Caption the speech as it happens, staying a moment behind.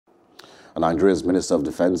Nigeria's Minister of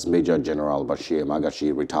Defense, Major General Bashir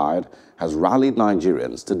Magashi, retired, has rallied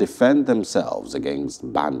Nigerians to defend themselves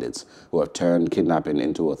against bandits who have turned kidnapping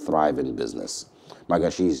into a thriving business.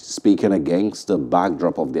 Magashi speaking against the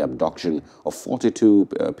backdrop of the abduction of 42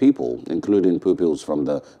 people, including pupils from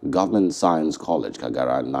the Government Science College,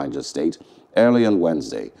 Kagara, in Niger State, early on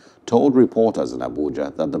Wednesday, told reporters in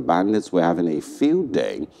Abuja that the bandits were having a field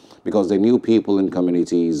day because they knew people in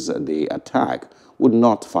communities they attack would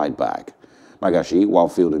not fight back. Magashi, while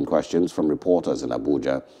fielding questions from reporters in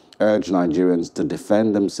Abuja, urged Nigerians to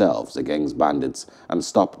defend themselves against bandits and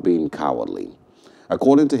stop being cowardly.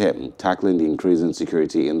 According to him, tackling the increasing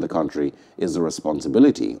insecurity in the country is the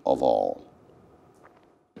responsibility of all.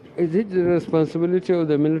 Is it the responsibility of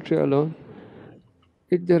the military alone?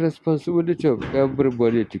 It's the responsibility of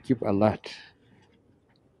everybody to keep alert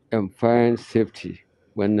and find safety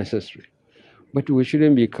when necessary. But we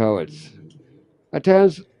shouldn't be cowards. At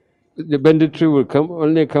times, the banditry will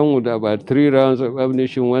only come with about 3 rounds of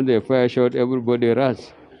ammunition. When they fire shot, everybody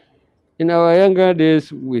runs. In our younger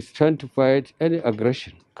days, we stand to fight any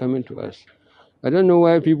aggression coming to us. I don't know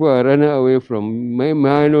why people are running away from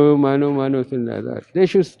minor things like that. They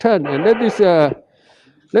should stand and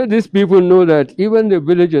let these people know that even the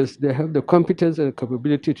villagers, they have the competence and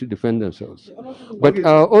capability to defend themselves. But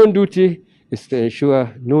our own duty is to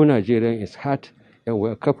ensure no Nigerian is hurt and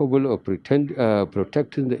we're capable of protecting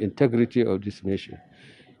the integrity of this nation.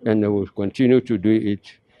 And I will continue to do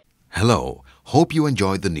it. Hello, hope you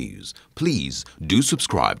enjoyed the news. Please do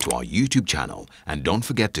subscribe to our YouTube channel and don't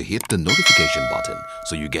forget to hit the notification button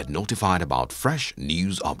so you get notified about fresh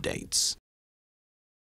news updates.